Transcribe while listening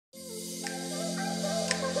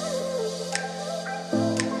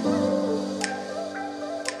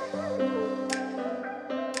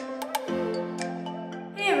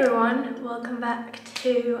welcome back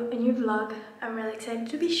to a new vlog. I'm really excited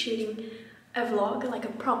to be shooting a vlog, like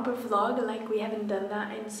a proper vlog, like we haven't done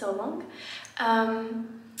that in so long.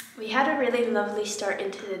 We had a really lovely start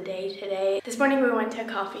into the day today. This morning we went to a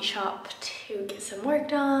coffee shop to get some work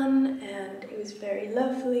done and it was very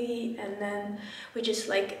lovely, and then we just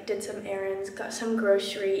like did some errands, got some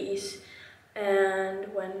groceries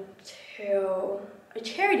and went to a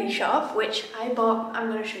charity shop, which I bought. I'm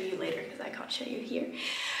gonna show you later because I can't show you here.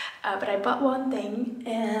 But I bought one thing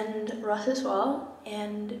and Ross as well,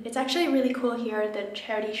 and it's actually really cool here. The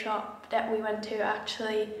charity shop that we went to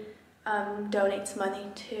actually donates money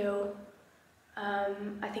to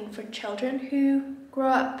I think for children who grow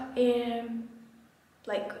up in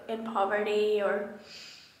poverty or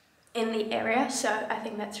in the area, so I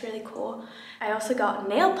think that's really cool. I also got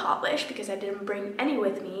nail polish because I didn't bring any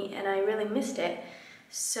with me and I really missed it,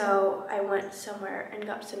 so I went somewhere and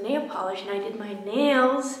got some nail polish and I did my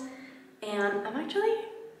nails, and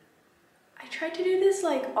I tried to do this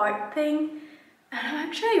like art thing and I'm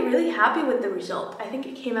actually really happy with the result. I think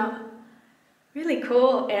it came out really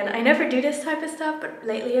cool, and I never do this type of stuff, but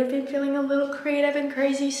lately I've been feeling a little creative and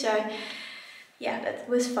crazy, so yeah, that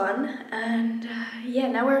was fun. And yeah,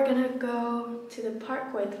 now we're gonna go to the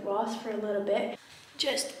park with Ross for a little bit.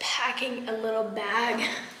 Just packing a little bag.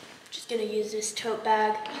 Just gonna use this tote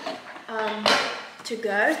bag to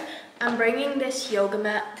go. I'm bringing this yoga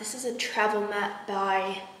mat. This is a travel mat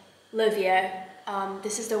by Livio.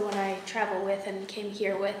 This is the one I travel with and came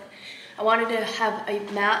here with. I wanted to have a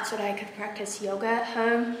mat so that I could practice yoga at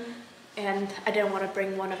home, and I didn't want to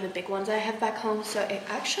bring one of the big ones I have back home, so it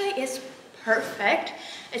actually is perfect.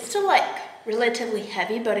 It's still like relatively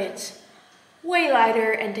heavy, but it's way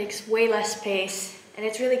lighter and takes way less space, and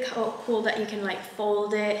it's really cool that you can like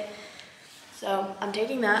fold it. So I'm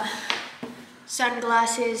taking that.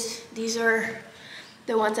 Sunglasses, these are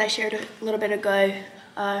the ones I shared a little bit ago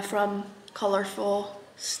from Colorful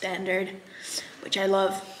Standard, which I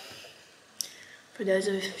love. For those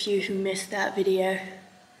of you who missed that video,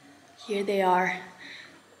 here they are.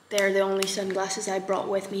 They're the only sunglasses I brought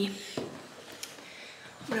with me.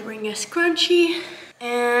 I'm gonna bring a scrunchie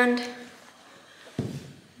and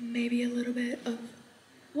maybe a little bit of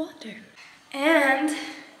water. And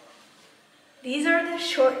these are the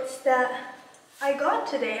shorts that I got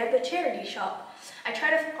today at the charity shop. I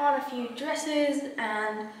tried on a few dresses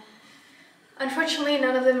and unfortunately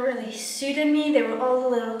none of them really suited me. They were all a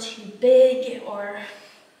little too big, or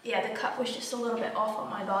yeah, the cut was just a little bit off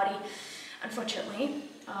on my body, unfortunately.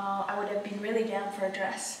 I would have been really down for a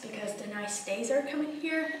dress because the nice days are coming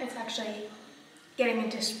here. It's actually getting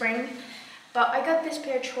into spring. But I got this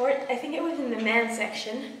pair of shorts. I think it was in the men's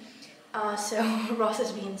section. So Ross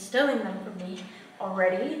has been stealing them from me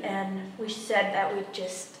already, and we said that we'd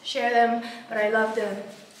just share them. But I love the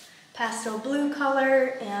pastel blue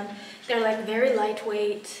color, and they're like very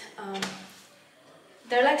lightweight.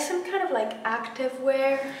 They're like some kind of like active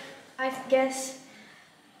wear, I guess.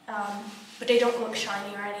 But they don't look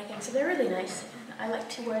shiny or anything, so they're really nice. And I like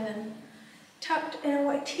to wear them tucked in a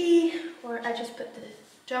white tee, or I just put the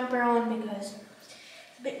jumper on because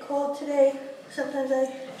it's a bit cold today. Sometimes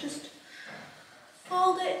I just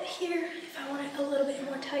fold it here if I want it a little bit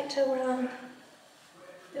more tight to around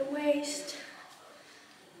the waist.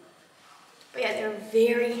 But yeah, they're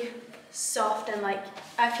very soft and like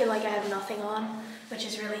I feel like I have nothing on, which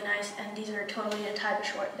is really nice. And these are totally the type of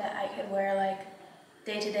short that I could wear like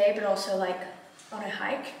day to day, but also like on a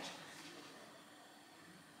hike.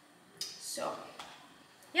 So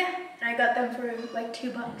yeah, and I got them for like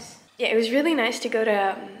 $2. Yeah, it was really nice to go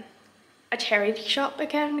to a charity shop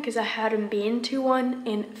again because I hadn't been to one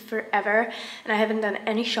in forever, and I haven't done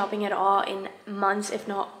any shopping at all in months, if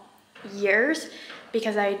not years,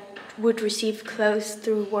 because I would receive clothes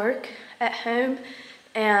through work at home,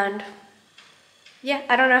 and yeah,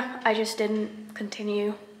 I don't know, I just didn't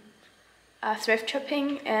continue thrift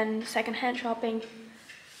shopping and secondhand shopping,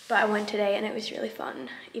 but I went today and it was really fun,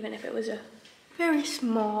 even if it was a very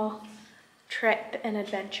small trip and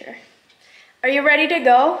adventure. Are you ready to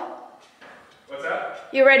go? What's that?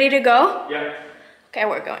 You ready to go? Yeah. Okay,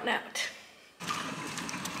 we're going out.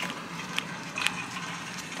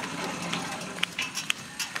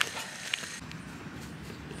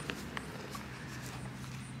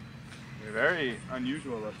 You're very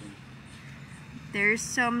unusual looking. There's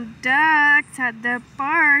some ducks at the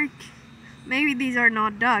park. Maybe these are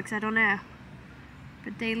not ducks, I don't know.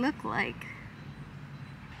 But they look like.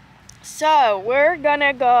 So we're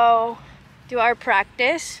gonna go do our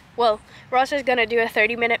practice. Well, Ross is gonna do a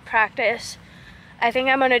 30-minute practice. I think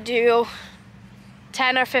I'm gonna do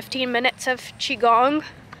 10 or 15 minutes of Qigong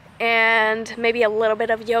and maybe a little bit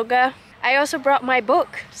of yoga. I also brought my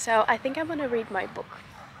book, so I think I'm gonna read my book.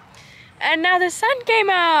 And now the sun came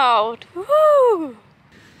out! Woo!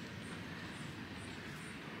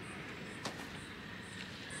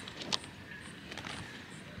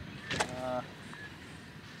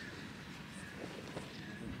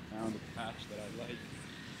 Found a patch that I like.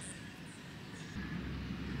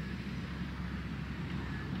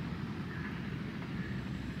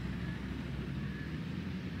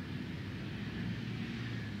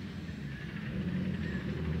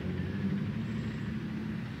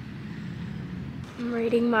 I'm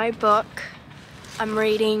reading my book. I'm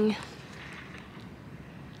reading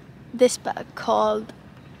this book called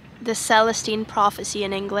The Celestine Prophecy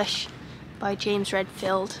in English by James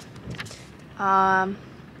Redfield. I'm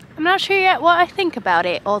not sure yet what I think about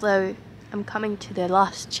it, although I'm coming to the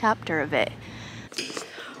last chapter of it.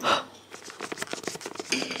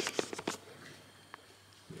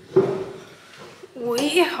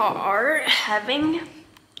 We are having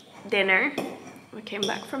dinner. We came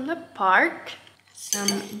back from the park.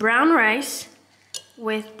 Some brown rice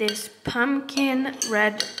with this pumpkin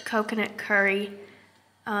red coconut curry.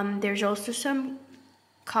 There's also some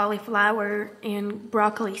cauliflower and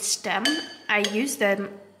broccoli stem. I use them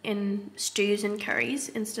in stews and curries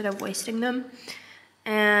instead of wasting them.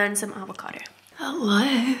 And some avocado.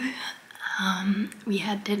 Hello. We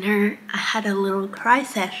had dinner. I had a little cry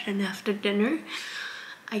session after dinner.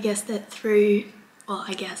 I guess that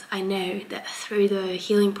I know that through the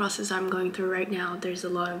healing process I'm going through right now, there's a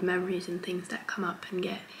lot of memories and things that come up and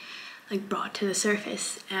get like brought to the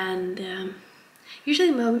surface, and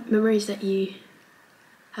usually memories that you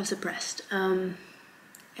have suppressed. And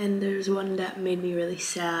there's one that made me really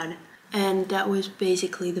sad, and that was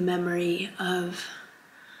basically the memory of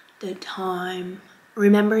the time,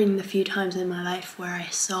 remembering the few times in my life where I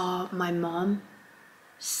saw my mom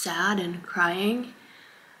sad and crying,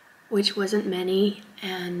 which wasn't many,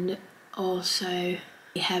 and also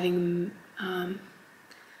having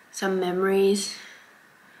some memories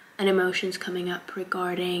and emotions coming up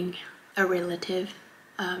regarding a relative,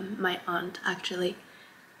 my aunt actually,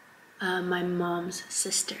 my mom's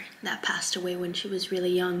sister that passed away when she was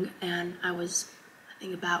really young, and I was, I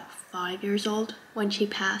think, about 5 years old when she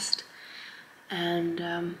passed.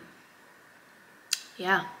 And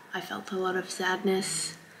yeah, I felt a lot of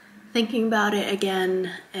sadness thinking about it again,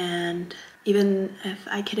 and even if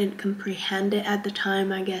I couldn't comprehend it at the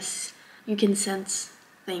time, I guess you can sense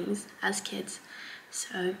things as kids.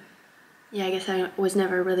 So yeah, I guess I was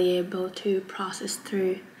never really able to process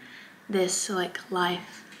through this like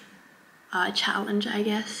life challenge, I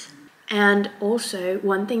guess. And also,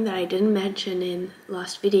 one thing that I didn't mention in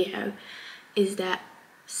last video is that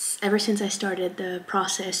ever since I started the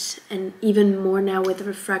process, and even more now with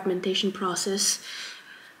the fragmentation process,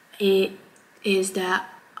 it is that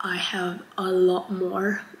I have a lot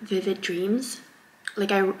more vivid dreams.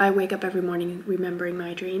 Like I wake up every morning remembering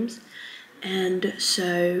my dreams, and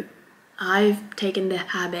so I've taken the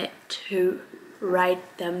habit to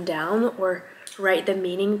write them down, or write the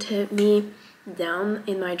meaning to me down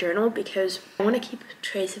in my journal, because I want to keep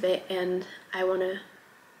trace of it, and I want to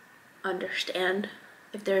understand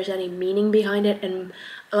if there's any meaning behind it. And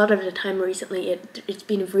a lot of the time recently it's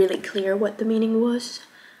been really clear what the meaning was.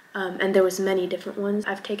 And there was many different ones.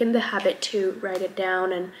 I've taken the habit to write it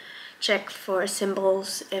down and check for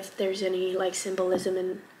symbols, if there's any like symbolism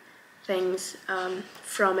and things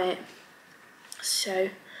from it. So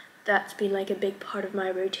that's been like a big part of my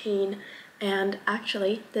routine. And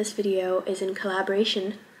actually this video is in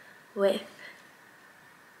collaboration with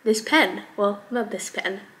this pen. Well, not this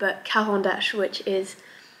pen, but Caran, which is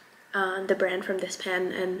the brand from this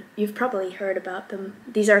pen, and you've probably heard about them.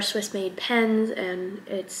 These are Swiss-made pens, and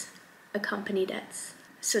it's a company that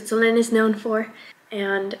Switzerland is known for.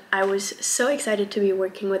 And I was so excited to be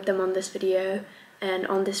working with them on this video and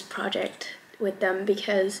on this project with them,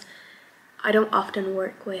 because I don't often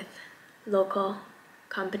work with local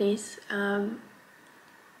companies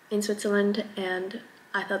in Switzerland, and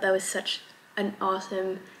I thought that was such an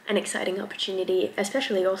awesome and exciting opportunity,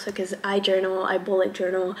 especially also because I journal, I bullet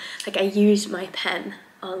journal, like I use my pen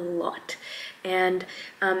a lot. And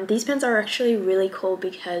these pens are actually really cool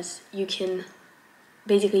because you can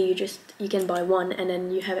basically you can buy one and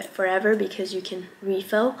then you have it forever, because you can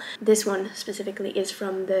refill. This one specifically is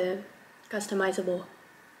from the customizable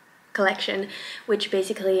collection, which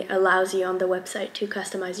basically allows you on the website to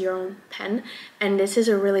customize your own pen. And this is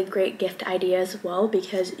a really great gift idea as well,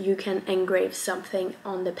 because you can engrave something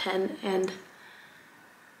on the pen, and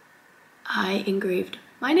I engraved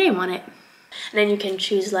my name on it. And then you can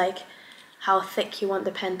choose like how thick you want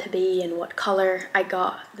the pen to be and what color. I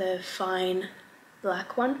got the fine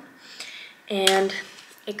black one, and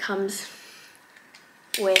it comes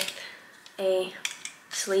with a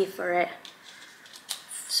sleeve for it.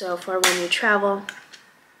 So for when you travel,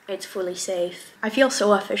 it's fully safe. I feel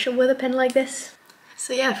so official with a pen like this.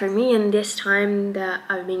 So yeah, for me in this time that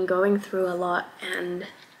I've been going through a lot, and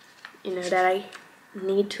you know, that I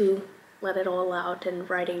need to let it all out and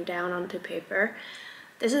writing down onto paper,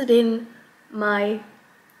 this has been my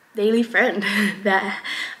daily friend that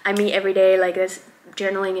I meet every day. Like, this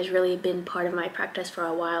journaling has really been part of my practice for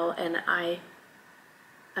a while, and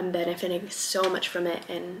I'm benefiting so much from it.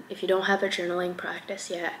 And if you don't have a journaling practice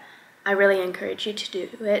yet, I really encourage you to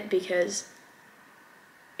do it, because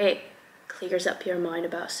it clears up your mind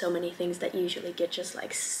about so many things that usually get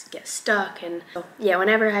stuck. And yeah,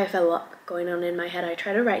 whenever I have a lot going on in my head, I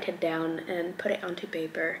try to write it down and put it onto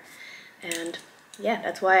paper. And yeah,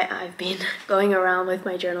 that's why I've been going around with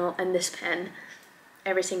my journal and this pen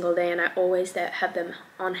every single day, and I always have them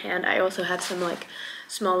on hand. I also have some like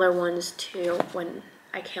smaller ones too when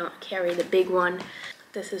I can't carry the big one.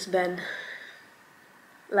 This has been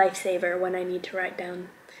lifesaver when I need to write down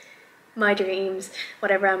my dreams,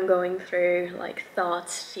 whatever I'm going through, like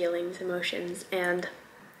thoughts, feelings, emotions, and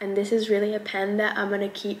this is really a pen that I'm gonna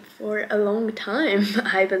keep for a long time,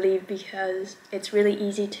 I believe, because it's really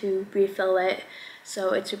easy to refill it,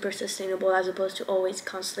 so it's super sustainable as opposed to always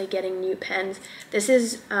constantly getting new pens. This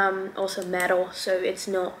is also metal, so it's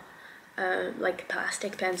not like a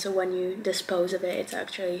plastic pen, so when you dispose of it, it's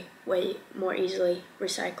actually way more easily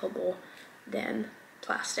recyclable than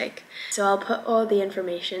plastic. So I'll put all the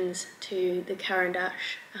informations to the Caran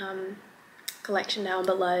collection down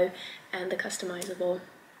below, and the customizable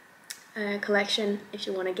collection if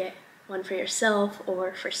you want to get one for yourself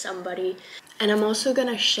or for somebody. And I'm also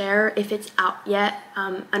gonna share, if it's out yet,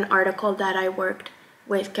 an article that I worked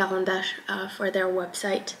with Caran for their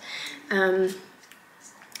website.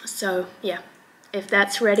 So yeah, if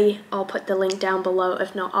that's ready, I'll put the link down below.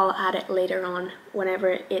 If not, I'll add it later on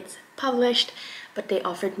whenever it's published. But they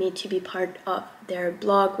offered me to be part of their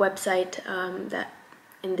blog website, that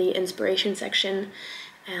in the inspiration section,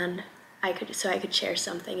 and I could share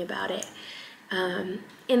something about it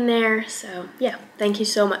in there. So yeah, thank you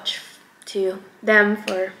so much to them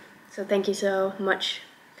thank you so much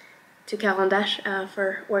to Caran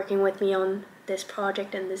for working with me on this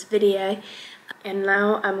project and this video. And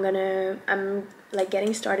now I'm like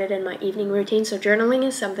getting started in my evening routine. So journaling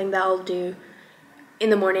is something that I'll do in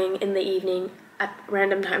the morning, in the evening, at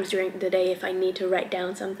random times during the day if I need to write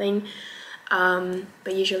down something.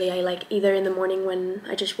 But usually I like either in the morning when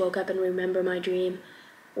I just woke up and remember my dream,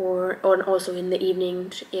 or also in the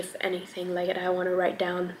evening if anything like it I want to write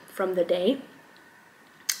down from the day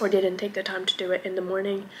or didn't take the time to do it in the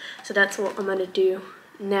morning. So that's what I'm gonna do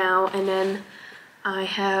now. And then I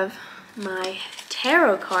have my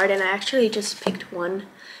tarot card, and I actually just picked one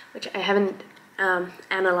which I haven't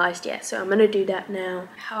analyzed yet, so I'm gonna do that now.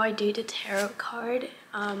 How I do the tarot card,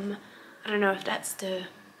 I don't know if that's the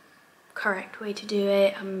correct way to do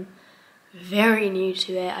it. I'm very new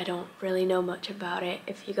to it. I don't really know much about it.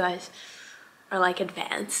 If you guys are like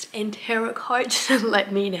advanced in tarot cards,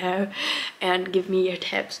 let me know and give me your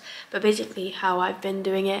tips. But basically how I've been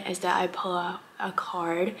doing it is that I pull out a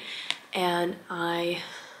card and I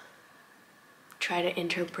try to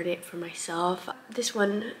interpret it for myself. This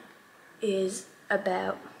one is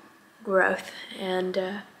about growth,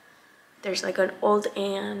 and there's like an old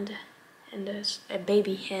hand and there's a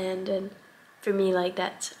baby hand, and for me, like,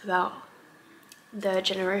 that's about the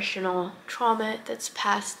generational trauma that's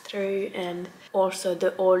passed through, and also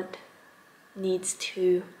the old needs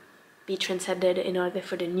to be transcended in order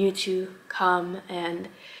for the new to come.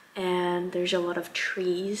 And there's a lot of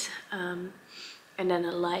trees, and then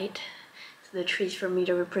a light. So the trees for me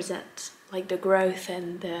to represent like the growth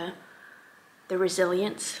and the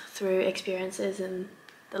resilience through experiences, and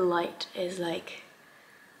the light is like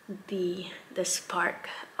the spark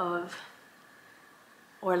of,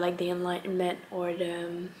 or like the enlightenment, or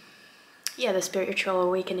the spiritual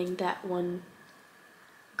awakening that one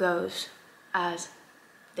goes as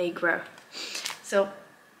they grow. So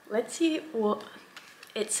let's see what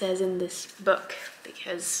it says in this book,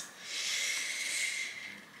 because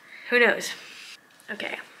who knows.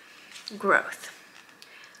 Okay, growth.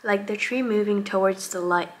 Like the tree moving towards the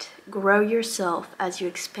light, grow yourself as you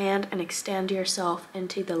expand and extend yourself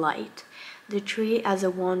into the light. The tree as a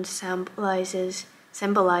wand symbolizes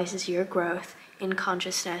your growth in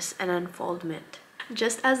consciousness and unfoldment.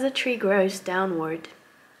 Just as the tree grows downward,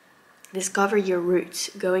 discover your roots,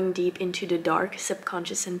 going deep into the dark,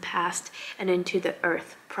 subconscious and past, and into the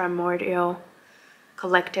earth, primordial,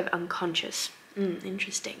 collective unconscious.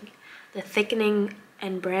 Interesting. The thickening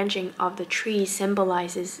and branching of the tree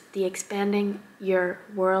symbolizes the expanding your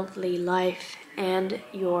worldly life and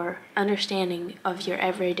your understanding of your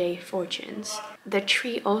everyday fortunes. The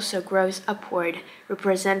tree also grows upward,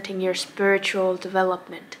 representing your spiritual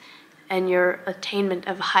development and your attainment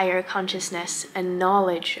of higher consciousness and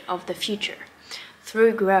knowledge of the future.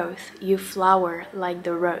 Through growth, you flower like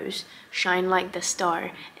the rose, shine like the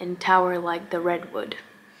star, and tower like the redwood.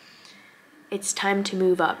 It's time to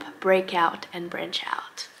move up, break out, and branch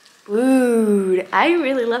out. Ooh, I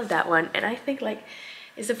really love that one, and I think like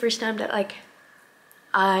it's the first time that like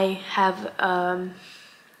I have an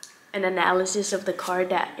analysis of the card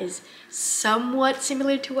that is somewhat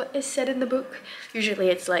similar to what is said in the book. Usually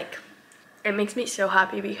it's like, it makes me so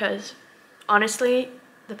happy because honestly,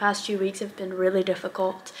 the past 2 weeks have been really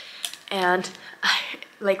difficult, and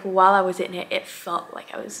like while I was in it, it felt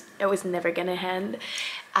like it was never gonna end.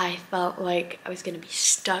 I felt like I was gonna be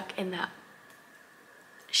stuck in that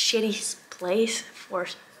shitty place for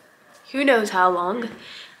who knows how long,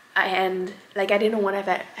 and like I didn't want to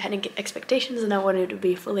have any expectations, and I wanted to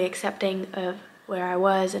be fully accepting of where I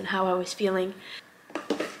was and how I was feeling.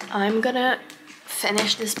 I'm gonna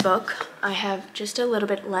finish this book. I have just a little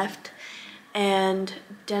bit left, and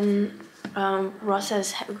then Ross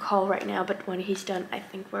has a call right now, but when he's done, I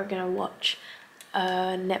think we're gonna watch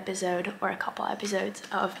an episode or a couple episodes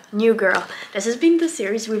of New Girl. This has been the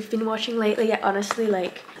series we've been watching lately. Honestly,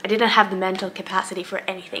 like I didn't have the mental capacity for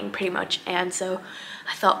anything pretty much, and so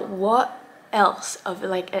I thought, what else of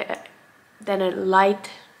like than a light,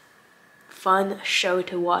 fun show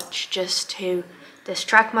to watch, just to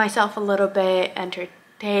distract myself a little bit,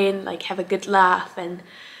 entertain, like have a good laugh, and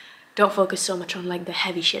don't focus so much on like the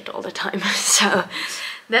heavy shit all the time. So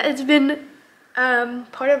that has been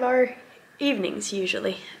part of our evenings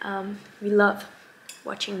usually. We love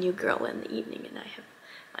watching New Girl in the evening, and I have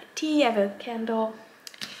my tea, I have a candle.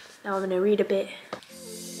 Now I'm gonna read a bit.